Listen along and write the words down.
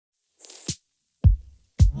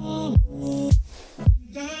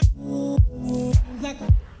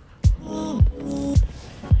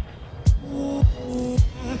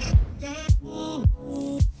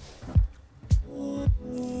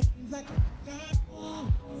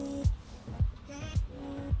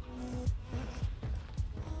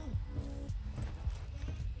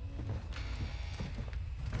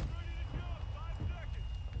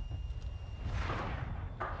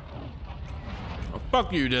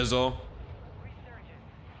Fuck you, Dizzle.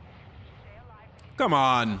 Come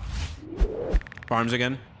on. Farms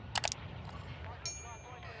again.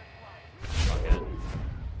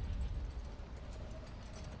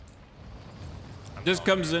 Just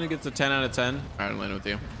comes in and gets a 10 out of 10. All right, I'm landing with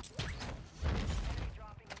you.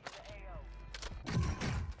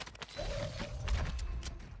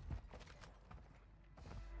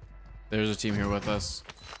 There's a team here with us.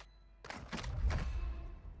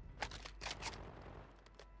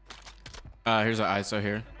 Here's an ISO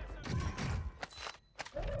here.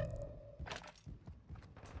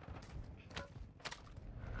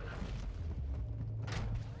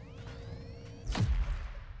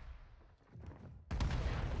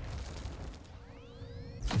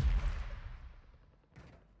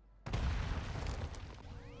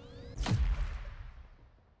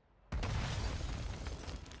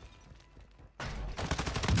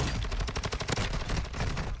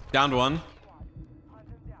 Downed one.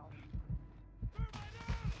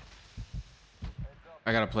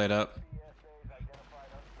 I gotta play it up.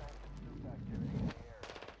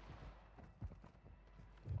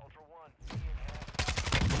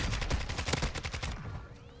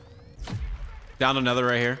 Down another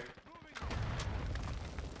right here.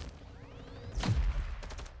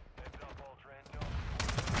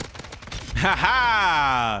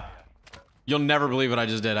 Haha! You'll never believe what I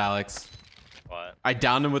just did, Alex. What? I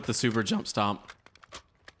downed him with the super jump stomp.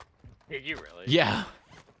 Did you really? Yeah.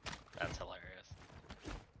 That's hilarious.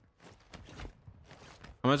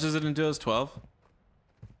 How much is it in duos? 12?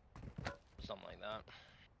 Something like that.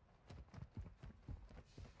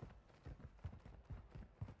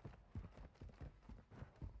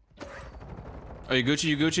 Are you Gucci?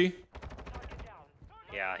 You Gucci?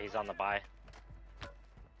 Yeah, he's on the buy.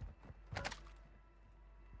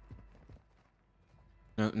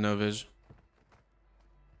 No vis.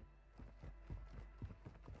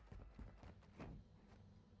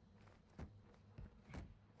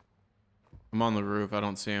 I'm on the roof. I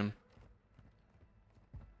don't see him.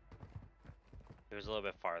 He was a little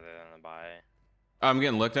bit farther than the buy. I'm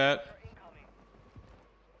getting looked at.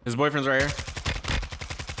 His boyfriend's right here.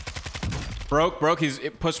 Broke. He's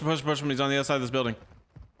push him. He's on the other side of this building.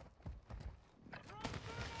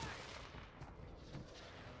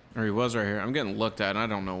 Or he was right here. I'm getting looked at and I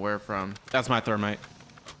don't know where from. That's my thermite.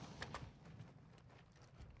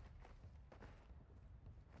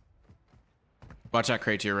 Watch that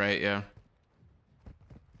crate to your right, yeah.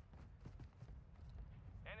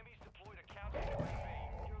 Enemies deployed a counter UAV.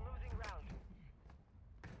 You're losing round.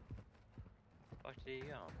 Fuck did he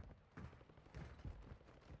go?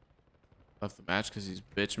 Left the match because he's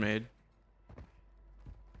bitch made.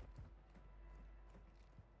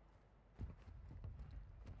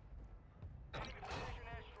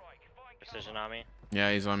 Precision on me.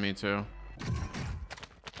 Yeah, he's on me too.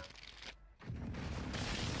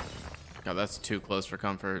 God, that's too close for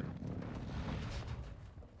comfort.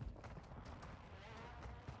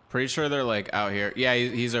 Pretty sure they're like out here. Yeah,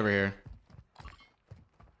 he's over here.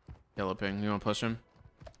 Yellow ping. You want to push him?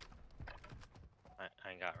 I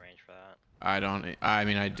ain't got range for that. I don't. I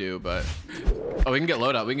mean, I do, but. Oh, we can get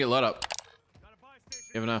load up. We can get load up.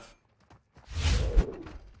 You have enough.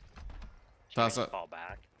 Toss up. Fall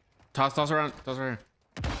back. Toss around. Toss right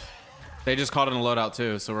here. They just called in a loadout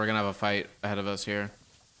too, so we're gonna have a fight ahead of us here.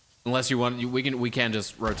 Unless you want, we can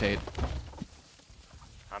just rotate.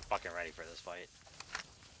 I'm fucking ready for this fight.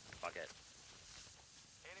 Fuck it.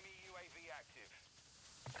 Enemy UAV active.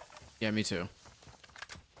 Yeah, me too.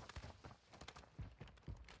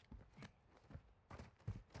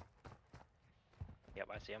 Yep,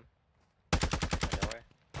 I see him.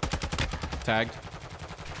 Tagged.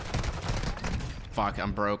 Fuck,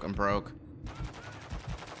 I'm broke.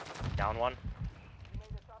 Down one.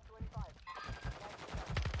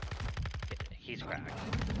 He's cracked.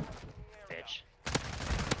 Bitch.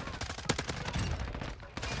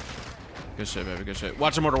 Good shit, baby. Good shit.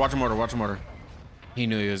 Watch him mortar. He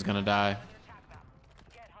knew he was gonna die.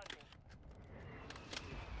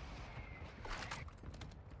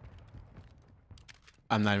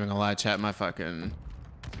 I'm not even gonna lie, chat.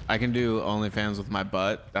 I can do OnlyFans with my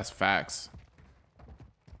butt. That's facts.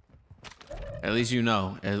 At least you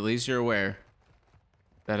know. At least you're aware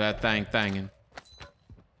that thangin'.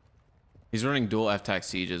 He's running dual F-Tac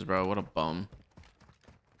sieges, bro. What a bum.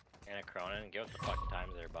 And a Cronin. Give us the fucking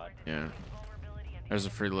times there, bud. Yeah. There's a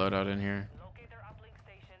free loadout in here.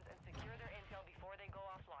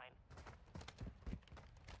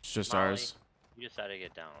 It's just Molly, ours. You decided to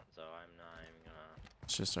get down, so I'm not even gonna.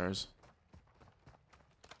 It's just ours.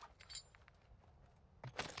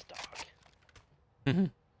 Stock.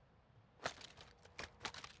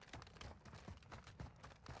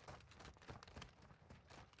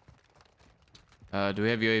 Do we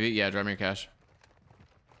have UAV? Yeah, drop me your cash.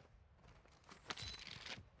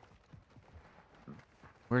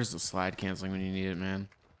 Where's the slide canceling when you need it, man?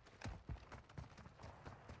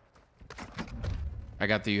 I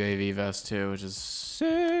got the UAV vest too, which is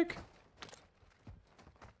sick.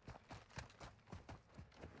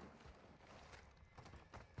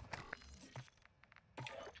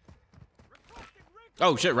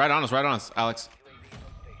 Oh shit, right on us, Alex.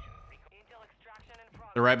 Intel extraction in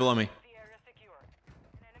progress. They're right below me. The area secure.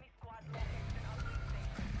 An enemy squad located in update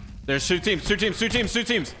station. There's two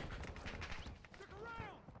teams.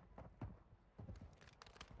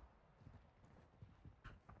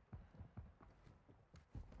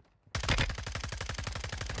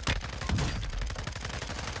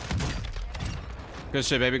 Good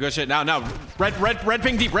shit, baby. Good shit. Now. Red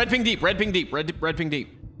ping deep. Red ping deep.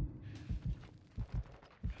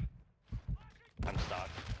 I'm stuck.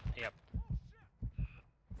 Yep.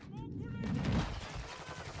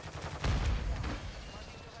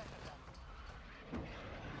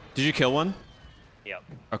 Did you kill one? Yep.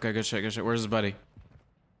 Okay, good shit. Where's his buddy?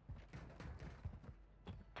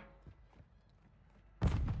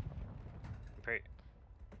 Pretty.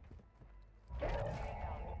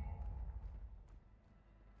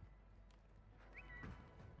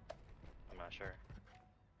 I'm not sure.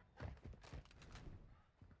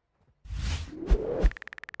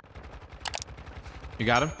 You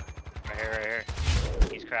got him? Right here.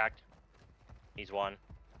 He's cracked. He's one.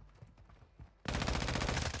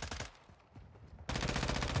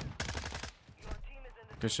 Your team is in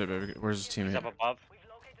the Good shit, baby. Where's his He's teammate? up above. We've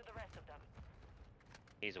located the rest of them.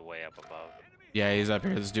 He's way up above. Yeah, he's up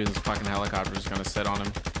here. This dude's fucking helicopter is gonna sit on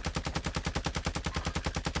him.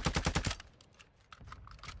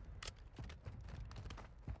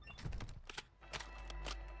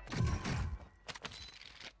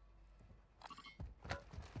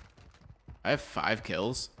 I have 5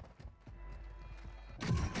 kills.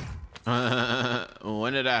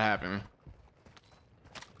 When did that happen?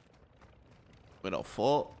 With a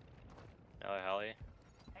full? Oh, heli.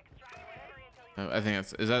 Extract whatever intel you I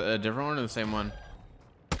think is that a different one or the same one?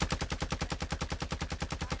 can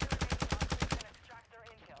extract their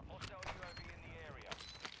intel. Hostile UAV in the area.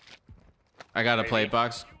 I got a UAV. plate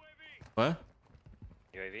box. What?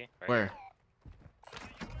 UAV. Right Where? Copy.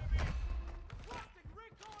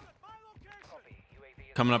 UAV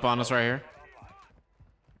is Coming up on us right here.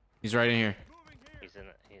 He's right in here. He's in.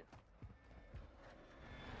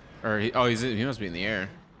 Or he must be in the air.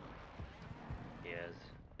 He is.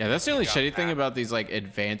 Yeah, that's the only got shitty thing back. about these like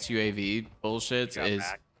advanced UAV bullshits Got is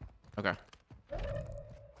back. okay.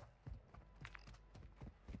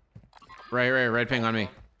 Right, red ping on me.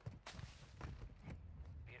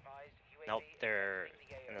 Be advised, UAV Nope, is they're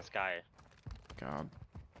entering the in AO. the sky. God.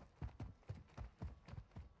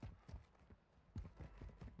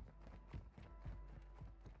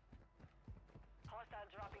 Hostile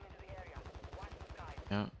dropping into the area. Watch the sky.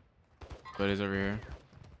 Yeah. Buddy's over here.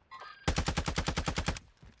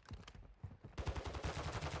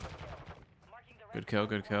 Marking the Good rest kill, of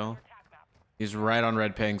the good kill. attack map. He's right on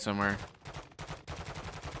red ping somewhere.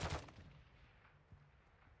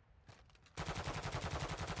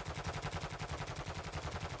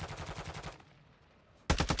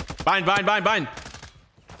 Bind.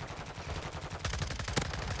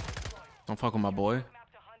 Don't fuck with my boy. Map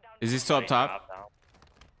to hunt down Is he still up top? Drop down.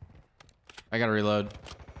 I gotta reload.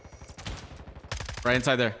 Right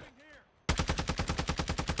inside there.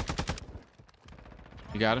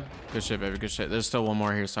 You got him? Good shit, baby. Good shit. There's still one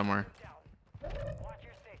more here somewhere. down. Watch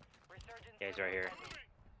your six. Resurgence Yeah, he's right here.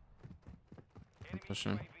 I'm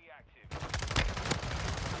pushing him.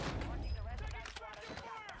 Marking the rest of that squad as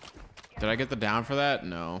attack map. Did I get the down for that?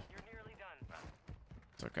 No. You're nearly done.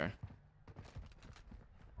 It's okay.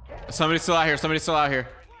 Somebody's still out here.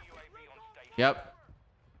 Yep.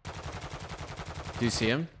 Do you see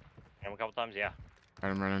him? Him a couple times, yeah.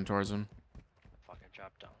 Alright, I'm running towards him. Fucking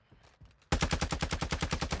drop down.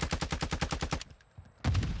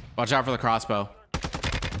 Watch out for the crossbow.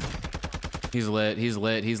 He's lit. You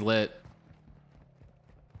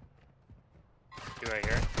right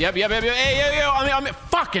here. Yep. Hey, yo. I'm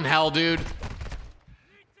fucking hell, dude.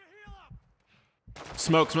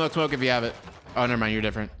 Smoke if you have it. Oh, never mind. You're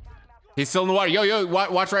different. He's still in the water. Yo.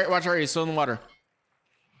 Watch right. He's still in the water.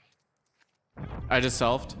 I just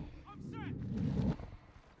selfed.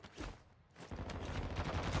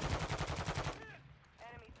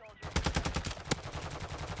 Enemy soldier.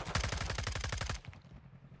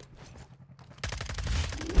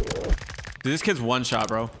 Dude, this kid's one shot,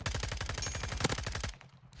 bro.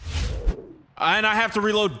 And I have to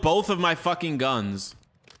reload both of my fucking guns.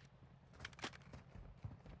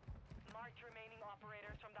 Marked remaining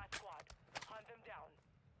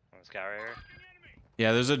guy right here.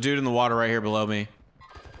 Yeah, there's a dude in the water right here below me.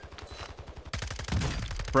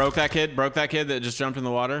 Broke that kid that just jumped in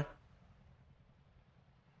the water.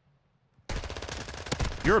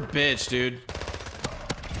 You're a bitch, dude.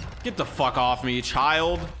 Get the fuck off me,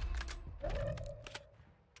 child.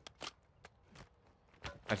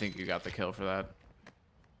 I think you got the kill for that.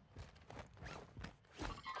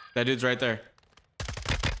 That dude's right there.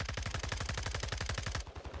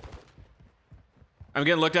 I'm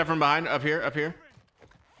getting looked at from behind. Up here, up here.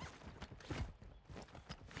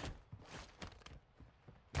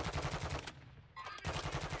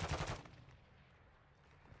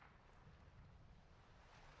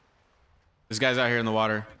 This guy's out here in the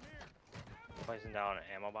water. Placing down an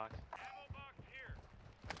ammo box.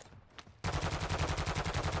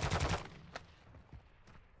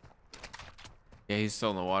 Yeah, he's still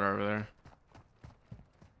in the water over there.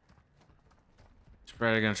 He's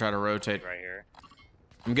probably gonna try to rotate. Right here.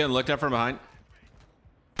 I'm getting looked at from behind.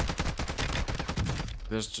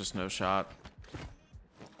 There's just no shot.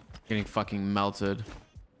 Getting fucking melted.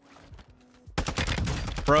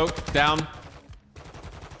 Broke, down.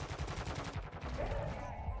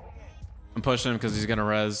 I'm pushing him because he's gonna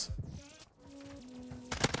res.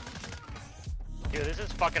 Dude, this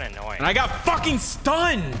is fucking annoying. And I got fucking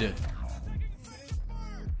stunned!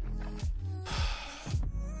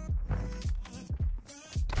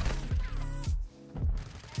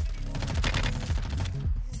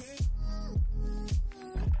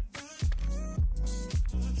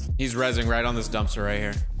 He's rezzing right on this dumpster right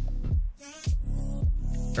here.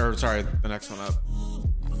 Or sorry, the next one up.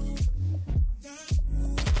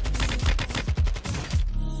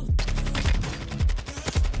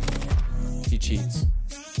 He cheats.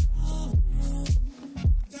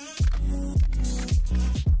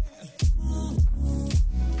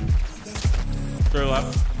 Through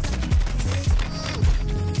left.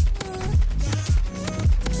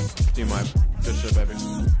 Team wipe. Good shit, baby.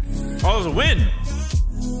 Oh, it was a win!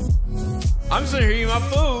 I'm sitting here eating my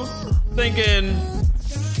food, thinking...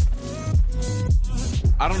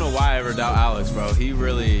 I don't know why I ever doubt Alex, bro. He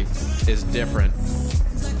really is different.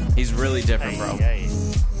 He's really different, bro. Hey.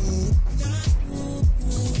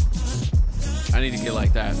 I need to get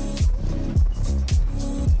like that.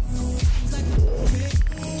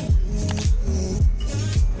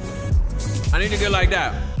 I need to get like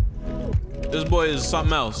that. This boy is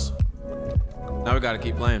something else. Now we gotta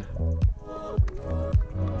keep playing.